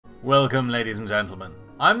Welcome, ladies and gentlemen.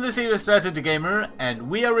 I'm the Serious Strategy Gamer,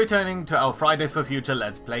 and we are returning to our Fridays for Future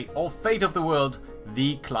Let's Play of Fate of the World,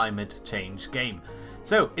 the climate change game.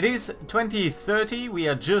 So, it is 2030, we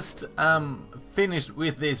are just finished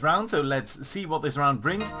with this round, so let's see what this round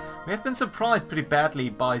brings. We have been surprised pretty badly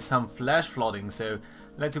by some flash flooding, so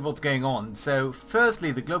let's see what's going on. So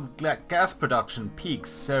firstly, the global gas production peaks,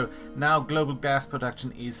 so now global gas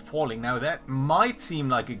production is falling. Now that might seem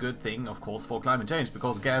like a good thing, of course, for climate change,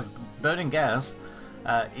 because burning gas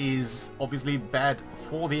is obviously bad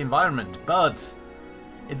for the environment, but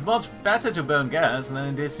it's much better to burn gas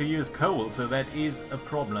than it is to use coal, so that is a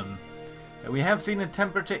problem. We have seen a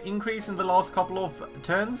temperature increase in the last couple of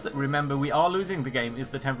turns. Remember, we are losing the game if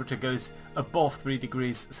the temperature goes above 3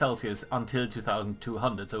 degrees Celsius until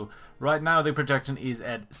 2200. So right now the projection is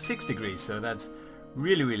at 6 degrees, so that's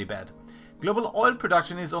really bad. Global oil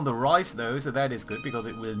production is on the rise though, so that is good because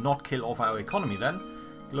it will not kill off our economy then.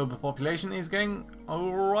 Global population is going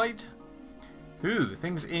alright.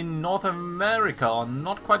 Things in North America are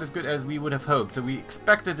not quite as good as we would have hoped. So we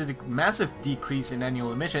expected a massive decrease in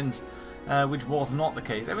annual emissions, which was not the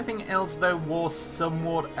case. Everything else though was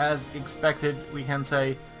somewhat as expected, we can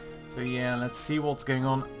say. So yeah, let's see what's going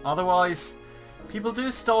on. Otherwise, people do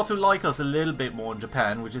start to like us a little bit more in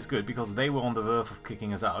Japan, which is good because they were on the verge of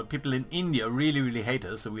kicking us out. People in India really hate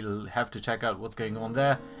us, so we'll have to check out what's going on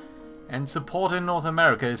there. And support in North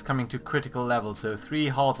America is coming to critical levels, so 3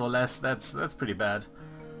 hearts or less, that's pretty bad.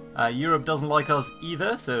 Europe doesn't like us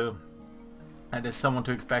either, so that is someone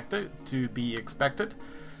to be expected.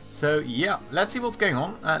 So yeah, let's see what's going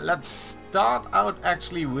on. Let's start out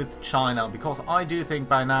actually with China, because I do think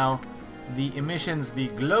by now the emissions, the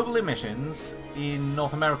global emissions in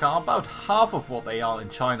North America are about half of what they are in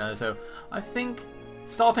China. So I think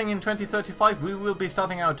starting in 2035 we will be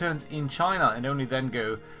starting our turns in China and only then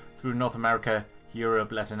go through North America,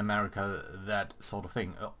 Europe, Latin America, that sort of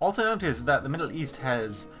thing. Also notice that the Middle East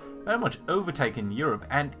has very much overtaken Europe,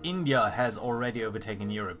 and India has already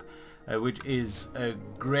overtaken Europe. Which is a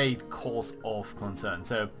great cause of concern.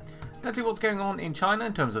 So let's see what's going on in China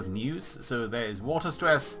in terms of news. So there is water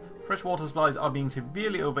stress. Fresh water supplies are being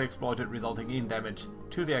severely overexploited, resulting in damage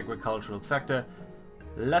to the agricultural sector.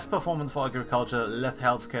 Less performance for agriculture, less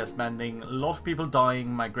healthcare spending, a lot of people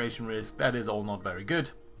dying, migration risk. That is all not very good.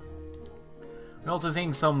 We're also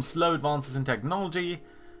seeing some slow advances in technology.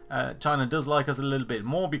 China does like us a little bit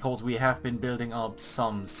more because we have been building up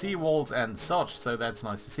some seawalls and such, so that's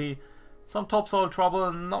nice to see. Some topsoil trouble,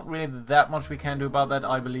 and not really that much we can do about that,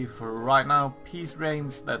 I believe, for right now. Peace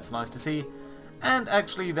reigns, that's nice to see. And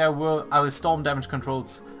actually our storm damage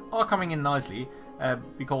controls are coming in nicely,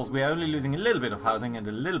 because we are only losing a little bit of housing and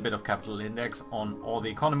a little bit of capital index on all the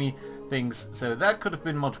economy things, so that could have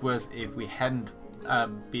been much worse if we hadn't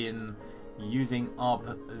been using up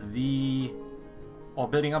or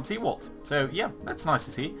building up seawalls. So yeah, that's nice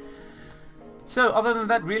to see. So other than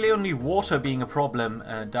that, really only water being a problem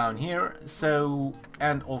down here. So,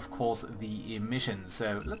 and of course the emissions.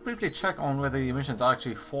 So let's briefly check on whether the emissions are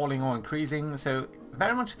actually falling or increasing. So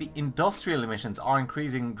very much the industrial emissions are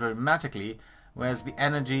increasing dramatically, whereas the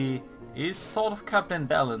energy is sort of kept in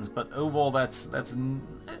balance, but overall that's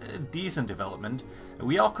a decent development.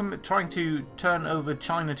 We are trying to turn over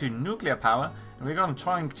China to nuclear power, and we're going to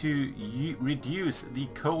trying to reduce the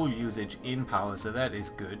coal usage in power, so that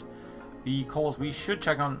is good. Because we should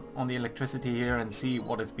check on the electricity here and see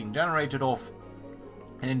what it's being generated off.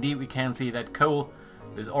 And indeed we can see that coal,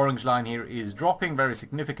 this orange line here, is dropping very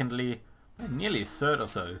significantly, nearly a third or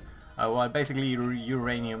so, while basically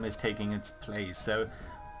uranium is taking its place. So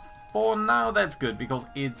for now that's good because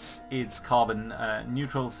it's carbon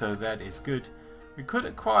neutral, so that is good. We could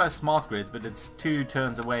acquire smart grids, but it's 2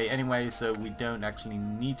 turns away anyway, so we don't actually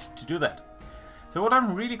need to do that. So what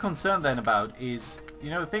I'm really concerned then about is, you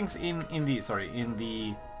know, things in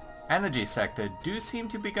the energy sector do seem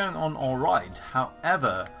to be going on alright.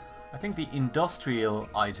 However, I think the industrial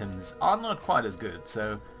items are not quite as good.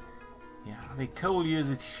 So yeah, the coal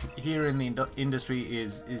usage here in the industry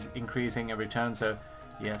is increasing every turn. So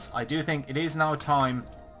yes, I do think it is now time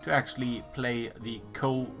to actually play the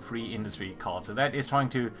coal-free industry card. So that is trying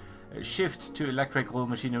to shift to electrical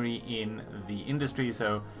machinery in the industry.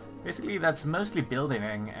 So basically that's mostly building,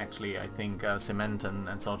 actually. I think cement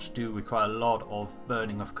and such do require a lot of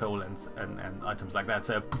burning of coal and items like that.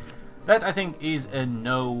 So that I think is a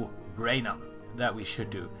no-brainer that we should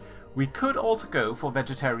do. We could also go for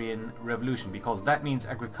vegetarian revolution, because that means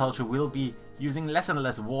agriculture will be using less and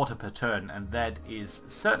less water per turn, and that is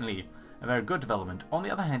certainly a very good development. On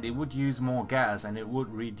the other hand, it would use more gas and it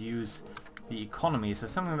would reduce the economy, so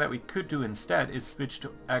something that we could do instead is switch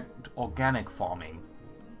to organic farming.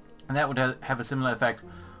 And that would have a similar effect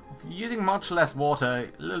of using much less water,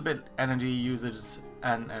 a little bit energy usage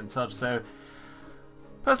and such. So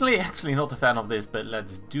personally, actually not a fan of this, but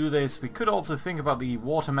let's do this. We could also think about the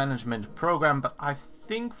water management program, but I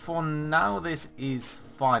think for now this is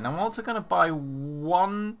fine. I'm also going to buy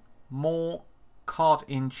one more card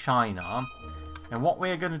in China. And what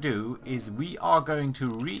we're going to do is we are going to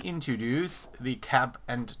reintroduce the cap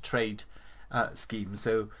and trade scheme.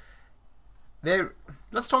 So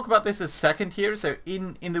let's talk about this a second here. So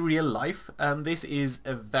in the real life, this is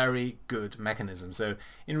a very good mechanism. So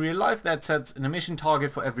in real life, that sets an emission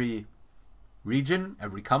target for every region,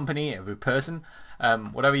 every company, every person,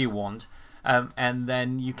 whatever you want. And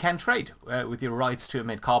then you can trade with your rights to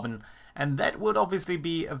emit carbon. And that would obviously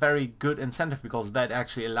be a very good incentive, because that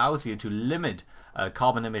actually allows you to limit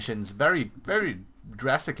carbon emissions very, very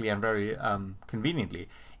drastically and very conveniently.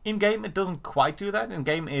 In-game, it doesn't quite do that.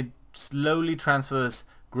 In-game, it slowly transfers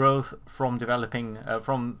growth from developing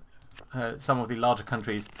from some of the larger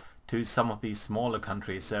countries to some of these smaller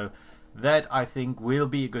countries. So that, I think, will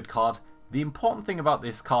be a good card. The important thing about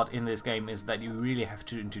this card in this game is that you really have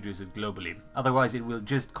to introduce it globally. Otherwise it will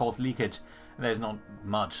just cause leakage. There's not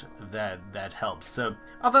much that helps. So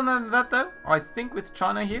other than that though, I think with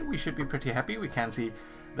China here we should be pretty happy. We can see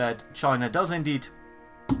that China does indeed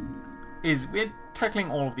we're tackling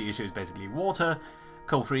all of the issues basically. Water,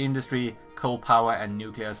 coal-free industry, coal power and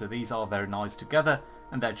nuclear. So these are very nice together,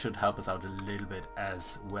 and that should help us out a little bit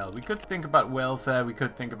as well. We could think about welfare, we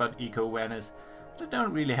could think about eco-awareness. But I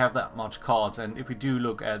don't really have that much cards, and if we do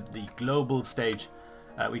look at the global stage,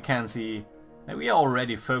 we can see that we are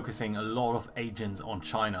already focusing a lot of agents on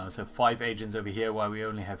China. So 5 agents over here, while we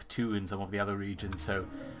only have 2 in some of the other regions, so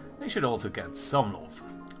they should also get some love.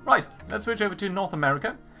 Right, let's switch over to North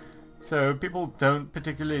America. So people don't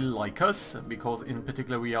particularly like us, because in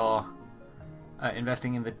particular we are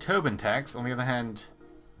investing in the Tobin tax. On the other hand,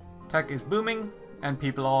 tech is booming and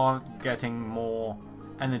people are getting more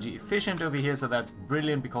energy efficient over here, so that's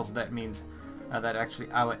brilliant, because that means that actually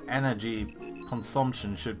our energy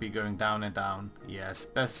consumption should be going down and down. Yeah,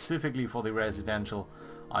 specifically for the residential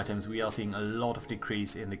items we are seeing a lot of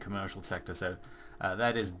decrease in the commercial sector, so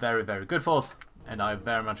that is very, very good for us, and I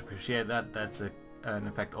very much appreciate that. That's an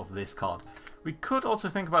effect of this card. We could also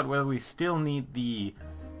think about whether we still need the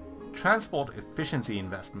transport efficiency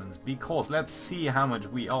investments, because let's see how much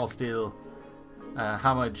we are still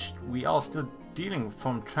dealing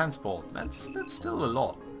from transport. That's still a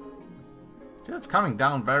lot. Still, it's coming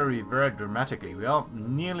down very, very dramatically. We are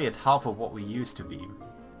nearly at half of what we used to be.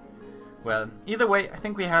 Well, either way, I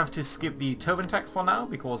think we have to skip the Tobin tax for now,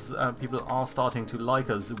 because people are starting to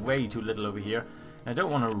like us way too little over here. I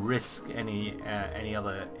don't want to risk any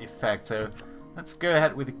other effect, so let's go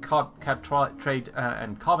ahead with the cap trade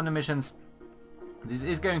and carbon emissions. This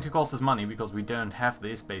is going to cost us money because we don't have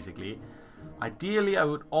this basically. Ideally I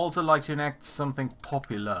would also like to enact something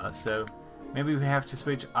popular, so maybe we have to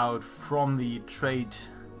switch out from the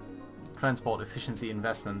transport efficiency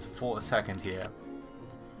investments for a second here.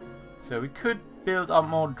 So we could build up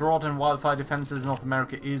more drought and wildfire defenses. North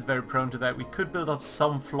America is very prone to that. We could build up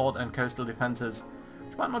some flood and coastal defenses,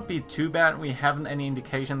 which might not be too bad. We haven't any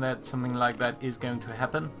indication that something like that is going to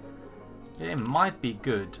happen. It might be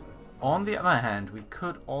good. On the other hand, we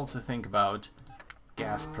could also think about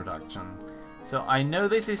gas production. So I know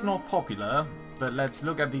this is not popular, but let's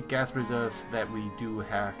look at the gas reserves that we do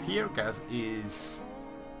have here. Gas is...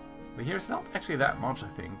 but here it's not actually that much, I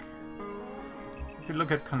think. If you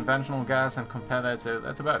look at conventional gas and compare that, so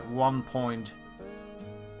that's about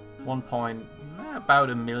about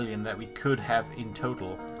a million that we could have in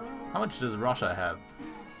total. How much does Russia have?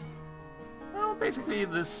 Well, basically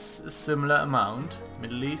this similar amount.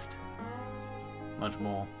 Middle East, much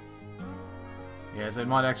more. Yeah, so it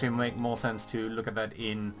might actually make more sense to look at that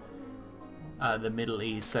in the Middle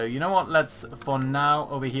East. So you know what, let's for now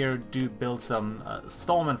over here build some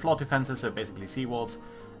storm and flood defenses, so basically seawalls.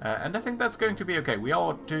 And I think that's going to be okay. We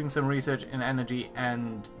are doing some research in energy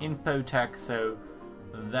and infotech, so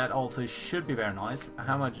that also should be very nice.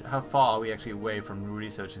 How far are we actually away from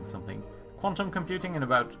researching something? Quantum computing in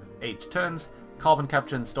about 8 turns. Carbon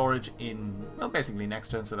capture and storage in, well, basically next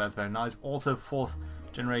turn, so that's very nice. Also 4th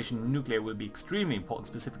generation nuclear will be extremely important,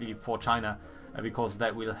 specifically for China, because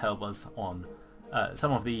that will help us on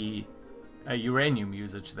some of the uranium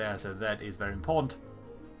usage there, so that is very important.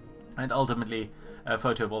 And ultimately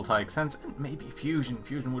photovoltaic sense, and maybe fusion.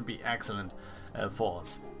 Fusion would be excellent for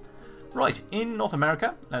us. Right, in North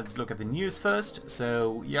America, let's look at the news first.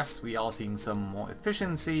 So yes, we are seeing some more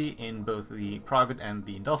efficiency in both the private and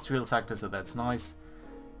the industrial sector, so that's nice.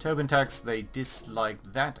 Tobin tax, they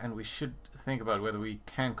dislike that, and we should think about whether we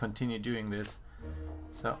can continue doing this.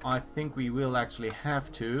 So I think we will actually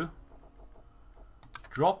have to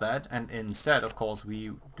drop that, and instead, of course,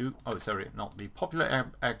 we do... Oh, sorry, not the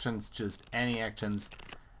popular actions, just any actions.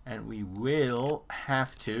 And we will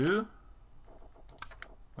have to...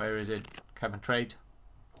 Where is it? Cap and trade.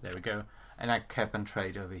 There we go. And I cap and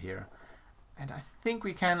trade over here. And I think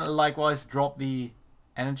we can likewise drop the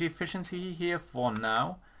energy efficiency here for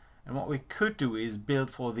now. And what we could do is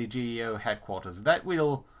build for the GEO headquarters. That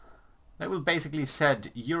will basically set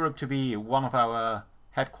Europe to be one of our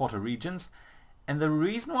headquarter regions. And the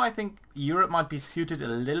reason why I think Europe might be suited a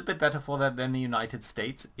little bit better for that than the United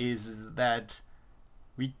States is that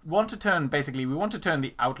we want to turn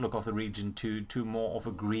the outlook of the region to more of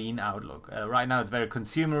a green outlook. Right now it's very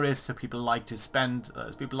consumerist, so people like to spend,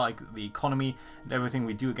 people like the economy, and everything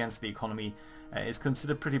we do against the economy is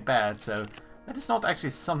considered pretty bad. So that is not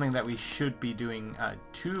actually something that we should be doing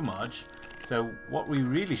too much. So what we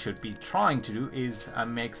really should be trying to do is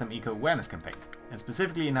make some eco-awareness campaigns. And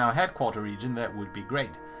specifically in our headquarter region, that would be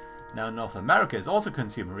great. Now North America is also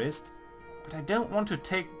consumerist, but I don't want to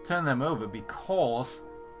turn them over because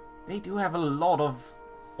they do have a lot of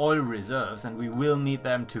oil reserves and we will need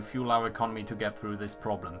them to fuel our economy to get through this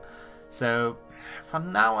problem. So for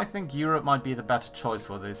now I think Europe might be the better choice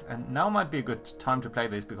for this, and now might be a good time to play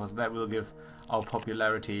this because that will give our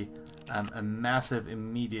popularity a massive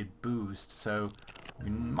immediate boost. So we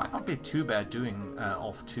might not be too bad doing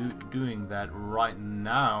that right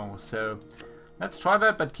now. So let's try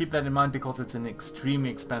that, but keep that in mind because it's an extremely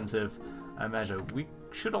expensive measure. We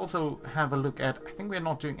should also have a look at, I think we're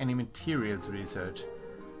not doing any materials research,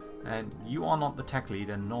 and you are not the tech lead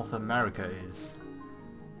and North America is.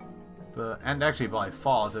 And actually by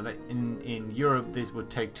far, so that in Europe this would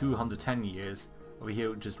take 210 years, over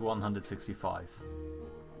here just 165.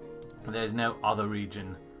 And there's no other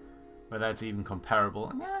region where that's even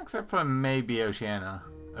comparable, yeah, except for maybe Oceania.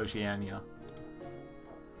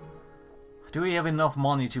 Do we have enough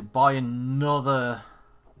money to buy another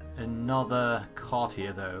cart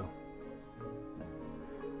here though?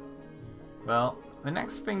 Well, the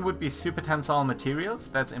next thing would be super tensile materials.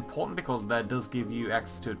 That's important because that does give you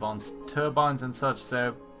access to advanced turbines and such.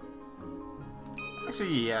 So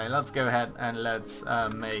actually, yeah, let's go ahead and let's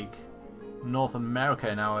make North America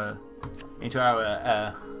into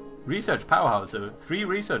our research powerhouse. So 3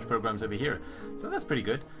 research programs over here. So that's pretty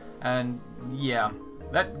good. And yeah,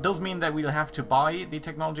 that does mean that we'll have to buy the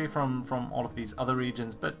technology from all of these other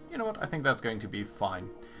regions, but you know what, I think that's going to be fine.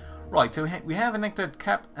 Right, so we have enacted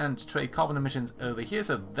cap and trade carbon emissions over here,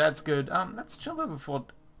 so that's good. Let's jump over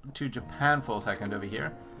to Japan for a second over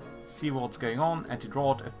here. See what's going on.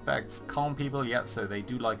 Anti-drought affects calm people, yeah, so they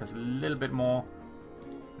do like us a little bit more.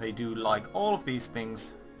 They do like all of these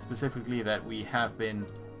things, specifically that we have been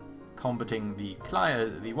combating the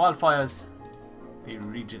wildfires. The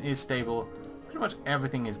region is stable. Pretty much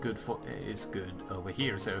everything is good over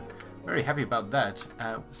here, so very happy about that.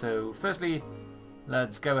 So firstly,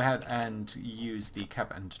 let's go ahead and use the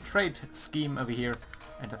cap and trade scheme over here,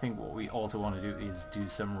 and I think what we also want to do is do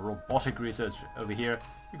some robotic research over here,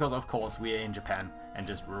 because of course we are in Japan and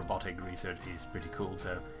just robotic research is pretty cool.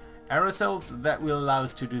 So aerosols, that will allow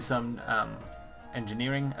us to do some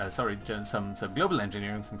engineering, some global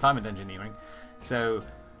engineering, some climate engineering. So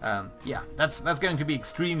yeah, that's going to be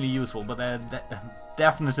extremely useful, but there are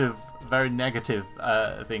definitive, very negative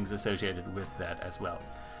things associated with that as well.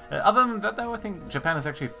 Other than that though, I think Japan is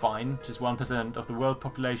actually fine. Just 1% of the world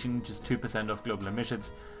population, just 2% of global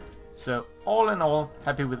emissions. So all in all,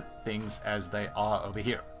 happy with things as they are over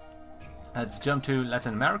here. Let's jump to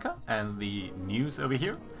Latin America and the news over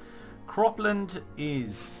here. Cropland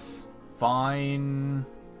is fine.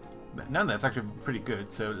 No, that's actually pretty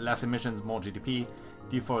good. So less emissions, more GDP.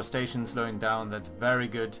 Deforestation slowing down, that's very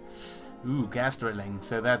good. Ooh, gas drilling,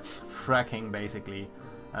 so that's fracking basically.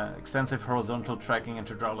 Extensive horizontal fracking and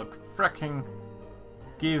hydraulic fracking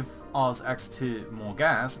give us access to more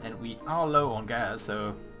gas, and we are low on gas,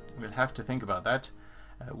 so we'll have to think about that.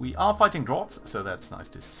 We are fighting droughts, so that's nice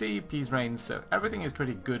to see. Peace reigns, so everything is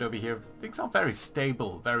pretty good over here. Things are very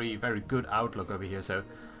stable, very good outlook over here, so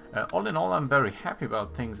all in all I'm very happy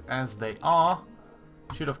about things as they are.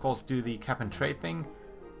 Should of course do the cap and trade thing.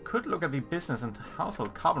 Could look at the business and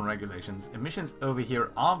household carbon regulations. Emissions over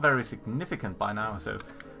here are very significant by now, so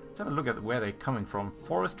let's have a look at where they're coming from.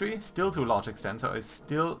 Forestry, still to a large extent, so I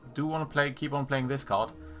still do want to keep on playing this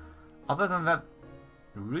card. Other than that,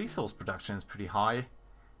 resource production is pretty high.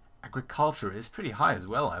 Agriculture is pretty high as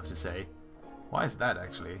well, I have to say. Why is that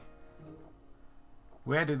actually?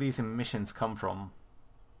 Where do these emissions come from?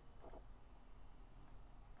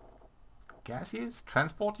 Gas use?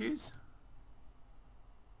 Transport use?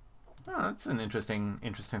 Oh, that's an interesting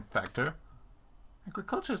factor.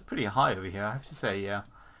 Agriculture is pretty high over here, I have to say, yeah.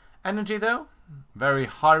 Energy though, very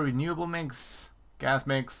high renewable mix, gas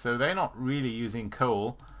mix, so they're not really using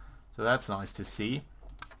coal, so that's nice to see.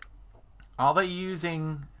 Are they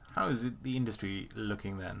using... how is the industry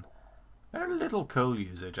looking then? Very little coal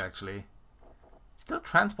usage actually. Still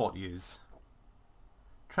transport use.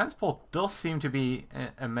 Transport does seem to be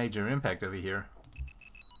a major impact over here.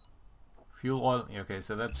 Fuel oil, okay,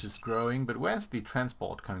 so that's just growing, but where's the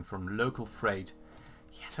transport coming from? Local freight.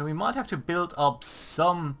 Yeah, so we might have to build up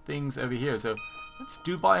some things over here. So let's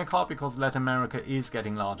do buy a car because Latin America is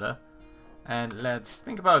getting larger. And let's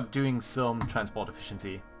think about doing some transport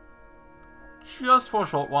efficiency. Just for a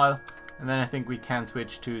short while. And then I think we can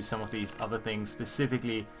switch to some of these other things,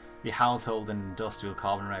 specifically the household and industrial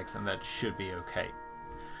carbon racks, and that should be okay.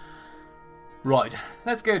 Right,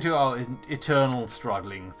 let's go to our eternal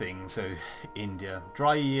struggling thing. So India,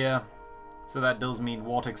 dry year. So that does mean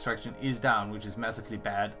water extraction is down, which is massively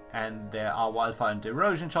bad, and there are wildfire and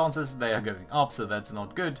erosion chances. They are going up, so that's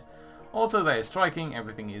not good. Also they are striking,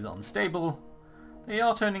 everything is unstable. They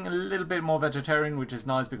are turning a little bit more vegetarian, which is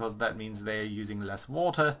nice because that means they are using less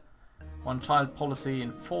water. One-child policy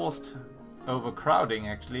enforced. Overcrowding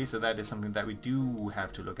actually, so that is something that we do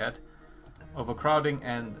have to look at. Overcrowding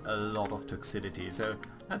and a lot of toxicity. So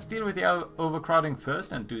let's deal with the overcrowding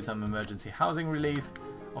first and do some emergency housing relief.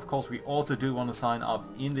 Of course we also do want to sign up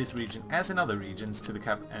in this region as in other regions to the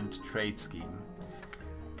cap and trade scheme.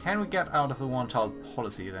 Can we get out of the one-child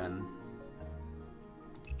policy then?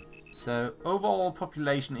 So overall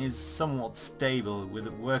population is somewhat stable with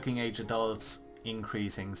working age adults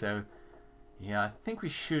increasing, so yeah, I think we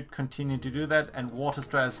should continue to do that. And water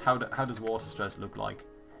stress, how does water stress look like?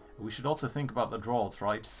 We should also think about the droughts,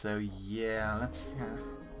 right? So yeah, let's...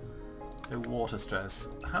 the water stress.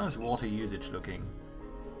 How is water usage looking?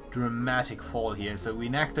 Dramatic fall here. So we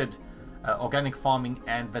enacted organic farming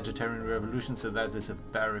and vegetarian revolution, so that is a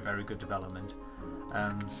very good development.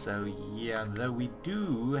 So yeah, though we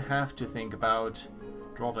do have to think about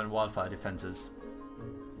drought and wildfire defenses.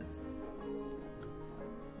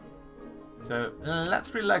 So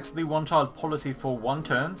let's relax the one-child policy for one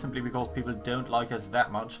turn, simply because people don't like us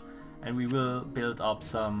that much, and we will build up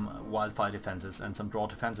some wildfire defenses and some drought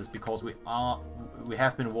defenses because we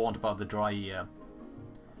have been warned about the dry year,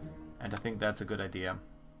 and I think that's a good idea.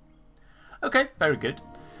 Okay, very good.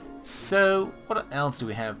 So what else do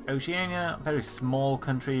we have? Oceania, very small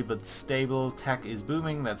country but stable. Tech is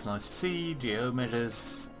booming, that's nice to see. GO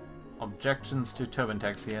measures. Objections to turbine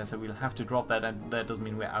tax here, so we'll have to drop that, and that does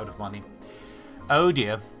mean we're out of money. Oh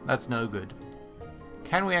dear, that's no good.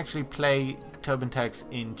 Can we actually play turbine tax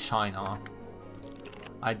in China?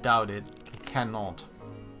 I doubt it. We cannot.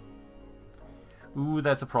 Ooh,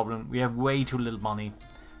 that's a problem. We have way too little money.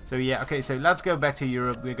 So yeah, okay, so let's go back to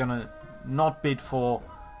Europe. We're gonna not bid for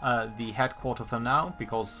the headquarter for now,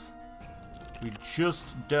 because we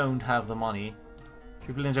just don't have the money.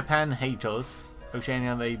 People in Japan hate us.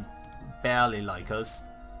 Oceania, they barely like us,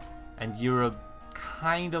 and Europe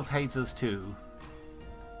kind of hates us too.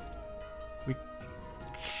 We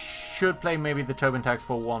should play maybe the turbine tax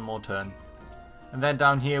for one more turn, and then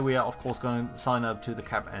down here we are of course going to sign up to the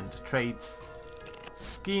cap and trades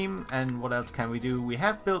scheme. And what else can we do? We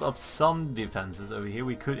have built up some defenses over here.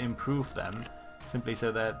 We could improve them simply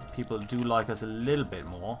so that people do like us a little bit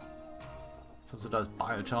more. Subsidized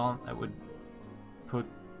biochar, that would put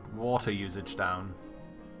water usage down.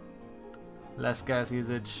 Less gas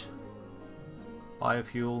usage.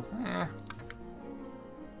 Biofuel.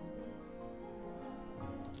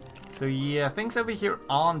 So yeah, things over here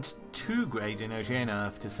aren't too great in Oceania, I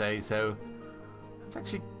have to say. So let's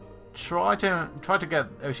actually try to get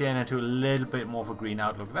Oceania to a little bit more of a green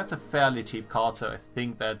outlook. That's a fairly cheap card, so I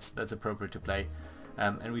think that's appropriate to play.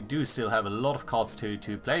 And we do still have a lot of cards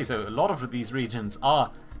to play. So a lot of these regions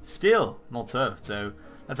are still not served. So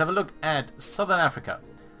let's have a look at Southern Africa.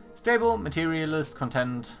 Stable, materialist,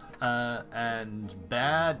 content, and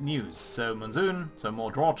bad news. So monsoon, so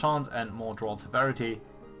more drought chance and more drought severity.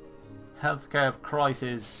 Healthcare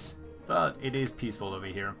crisis, but it is peaceful over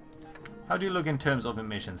here. How do you look in terms of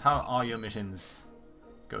emissions? How are your emissions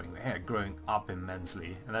going? They are growing up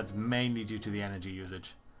immensely, and that's mainly due to the energy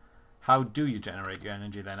usage. How do you generate your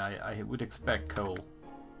energy then? I would expect coal.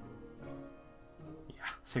 Yeah,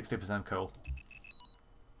 60% coal.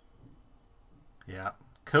 Yeah.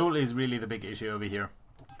 Coal is really the big issue over here.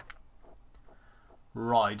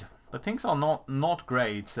 Right, but things are not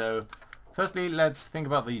great. So firstly, let's think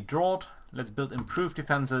about the drought. Let's build improved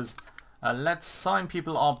defenses. Let's sign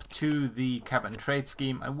people up to the cap and trade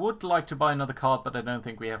scheme. I would like to buy another card, but I don't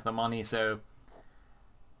think we have the money. So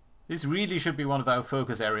This really should be one of our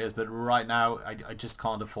focus areas, but right now I just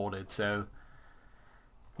can't afford it. So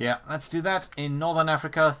yeah, let's do that. In Northern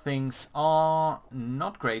Africa, things are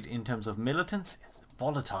not great in terms of militants. It's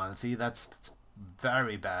volatile. See, that's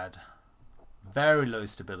very bad. Very low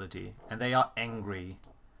stability, and they are angry.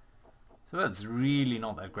 So that's really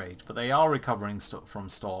not that great. But they are recovering from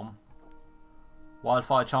storm.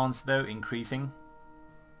 Wildfire chance, though, increasing.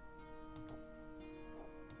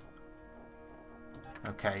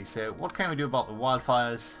 Okay, so what can we do about the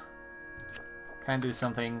wildfires? Can do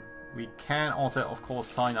something. We can also, of course,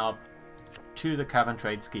 sign up to the cap and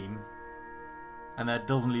trade scheme. And that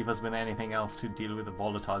doesn't leave us with anything else to deal with the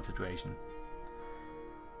volatile situation.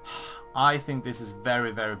 I think this is very,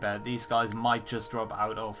 very bad. These guys might just drop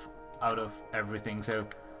out of everything. So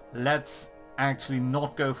let's actually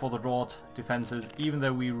not go for the drought defenses, even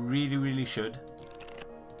though we really, really should.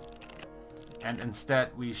 And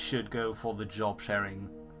instead we should go for the job sharing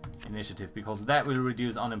initiative, because that will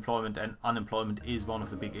reduce unemployment, and unemployment is one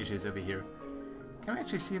of the big issues over here. Can we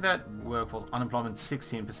actually see that? Workforce unemployment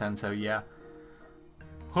 16%, so yeah.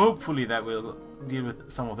 Hopefully that will deal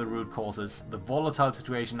with some of the root causes. The volatile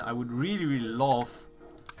situation, I would really, really love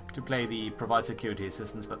to play the provide security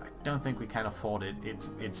assistance, but I don't think we can afford it.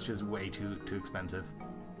 It's just way too expensive.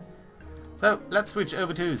 So let's switch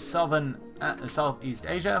over to Southeast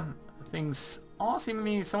Asia. Things are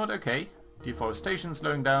seemingly somewhat okay. Deforestation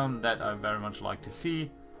slowing down, that I very much like to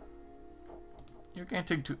see. You're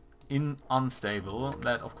getting to unstable,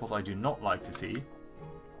 that of course I do not like to see.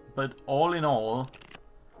 But all in all,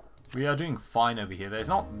 we are doing fine over here. There's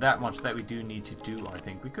not that much that we do need to do, I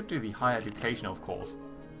think. We could do the higher education, of course.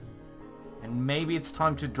 And maybe it's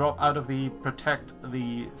time to drop out of the protect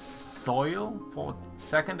the soil for a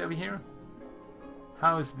second over here.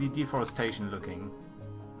 How is the deforestation looking?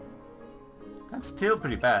 That's still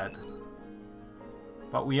pretty bad.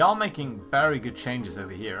 But we are making very good changes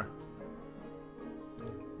over here.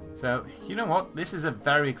 So, you know what? This is a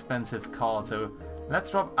very expensive card, so let's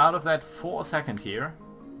drop out of that for a second here.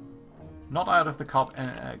 Not out of the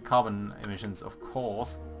carbon emissions, of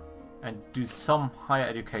course, and do some higher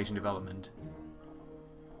education development.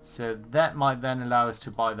 So that might then allow us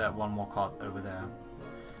to buy that one more card over there.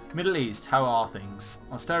 Middle East, how are things?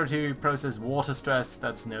 Austerity process, water stress,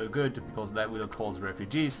 that's no good because that will cause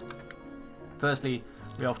refugees. Firstly,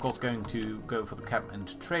 we are of course going to go for the cap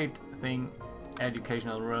and trade thing.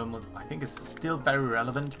 Educational enrollment, I think is still very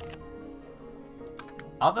relevant.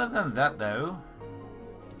 Other than that though,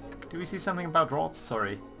 do we see something about droughts?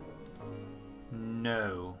 Sorry.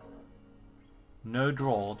 No. No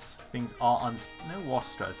droughts. Things are no water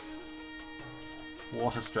stress.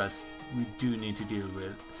 Water stress we do need to deal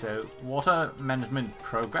with. So, water management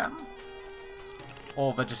program?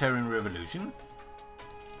 Or vegetarian revolution?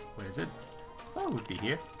 Where is it? I thought it would be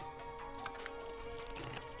here.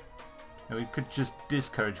 No, we could just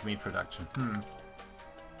discourage meat production.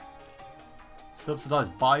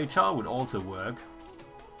 Subsidized biochar would also work.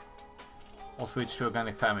 Or switch to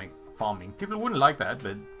organic farming. People wouldn't like that,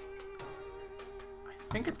 but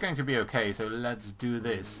I think it's going to be okay, so let's do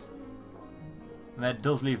this. And that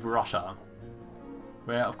does leave Russia,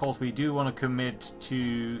 where of course we do want to commit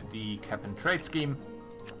to the cap and trade scheme.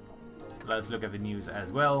 Let's look at the news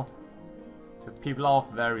as well. So people are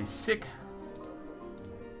very sick.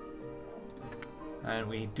 And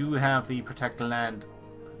we do have the protect the land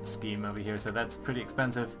scheme over here, so that's pretty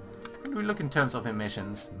expensive. And we look in terms of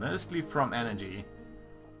emissions, mostly from energy.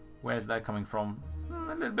 Where's that coming from?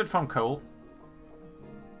 A little bit from coal.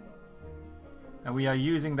 And we are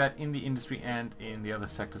using that in the industry and in the other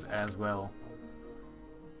sectors as well.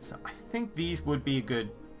 So I think these would be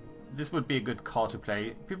this would be a good card to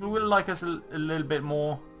play. People will like us a little bit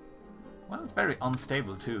more. Well, it's very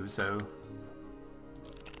unstable too, so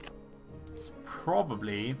it's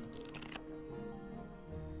probably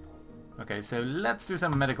okay. So let's do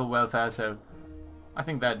some medical welfare. So I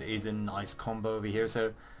think that is a nice combo over here.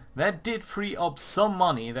 So that did free up some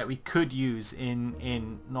money that we could use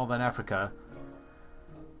in Northern Africa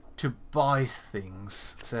to buy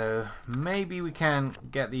things. So maybe we can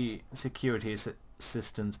get the security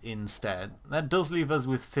assistance instead. That does leave us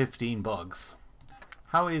with 15 bugs.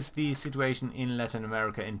 How is the situation in Latin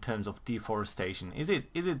America in terms of deforestation? Is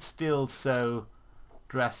it still so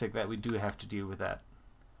drastic that we do have to deal with that?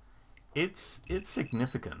 It's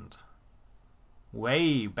significant.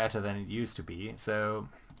 Way better than it used to be. So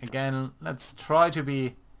again, let's try to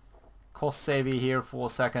be cost savvy here for a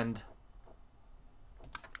second.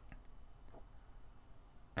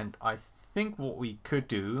 And I think what we could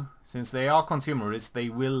do, since they are consumerists, they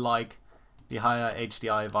will like the higher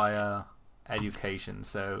HDI via education.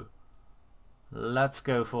 So Let's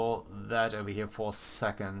go for that over here for a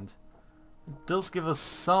second. It does give us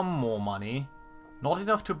some more money. Not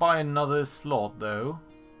enough to buy another slot though.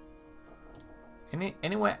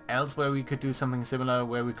 Anywhere else where we could do something similar,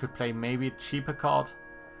 where we could play maybe a cheaper card?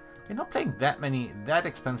 We're not playing that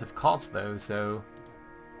expensive cards though, so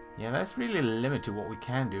yeah, that's really a limit to what we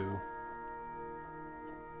can do.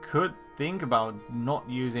 Could think about not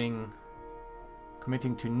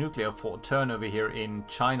committing to nuclear for a turn over here in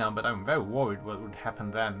China, but I'm very worried what would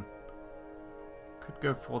happen then. Could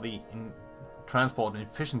go for the transport and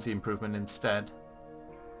efficiency improvement instead.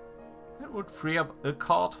 That would free up a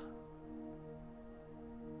card.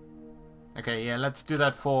 Okay, yeah, let's do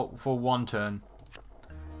that for one turn.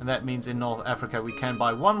 And that means in North Africa we can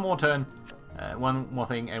buy one more turn, one more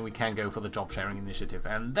thing, and we can go for the job sharing initiative.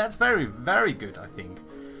 And that's very, very good, I think.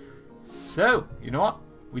 So, you know what?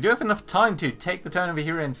 We do have enough time to take the turn over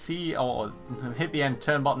here and see, or hit the end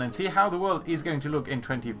turn button and see how the world is going to look in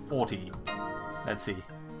 2040. Let's see.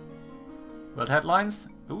 World headlines.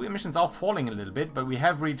 Ooh, emissions are falling a little bit, but we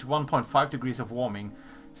have reached 1.5 degrees of warming.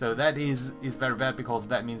 So that is very bad, because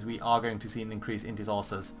that means we are going to see an increase in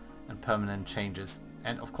disasters and permanent changes.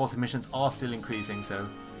 And of course emissions are still increasing, so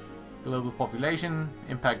global population,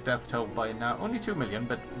 impact death toll by now only 2 million,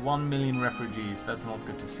 but 1 million refugees, that's not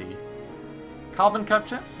good to see. Carbon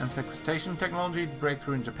capture and sequestration technology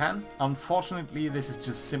breakthrough in Japan. Unfortunately, this is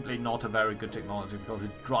just simply not a very good technology, because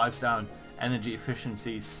it drives down energy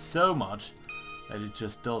efficiency so much that it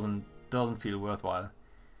just doesn't feel worthwhile.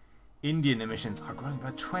 Indian emissions are growing by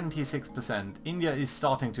 26%. India is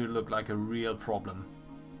starting to look like a real problem.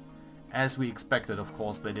 As we expected, of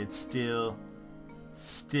course, but it's still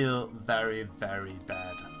very, very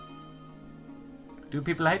bad. Do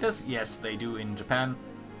people hate us? Yes, they do in Japan.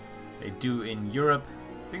 They do in Europe.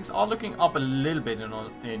 Things are looking up a little bit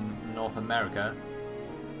in North America.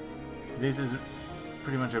 This is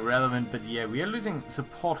pretty much irrelevant, but yeah, we are losing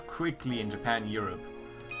support quickly in Japan, Europe.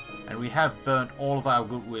 And we have burnt all of our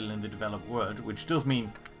goodwill in the developed world, which does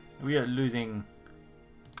mean we are losing...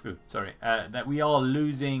 that we are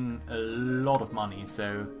losing a lot of money,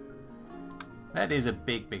 so that is a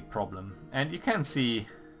big problem. And you can see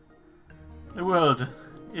the world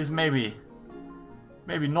is maybe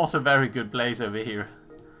not a very good place over here.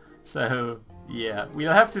 So yeah,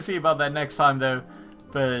 we'll have to see about that next time though.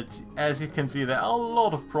 But as you can see, there are a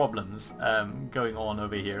lot of problems going on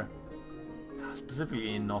over here.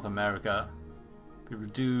 Specifically in North America. People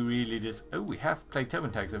do really just... Oh, we have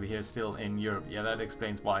Play-Tobin tags over here still in Europe. Yeah, that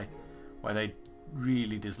explains why they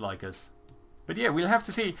really dislike us. But yeah, we'll have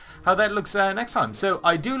to see how that looks next time. So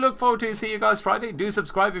I do look forward to see you guys Friday. Do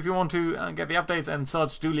subscribe if you want to get the updates and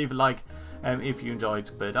such. Do leave a like if you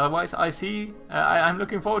enjoyed. But otherwise, I'm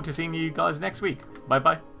looking forward to seeing you guys next week. Bye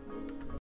bye.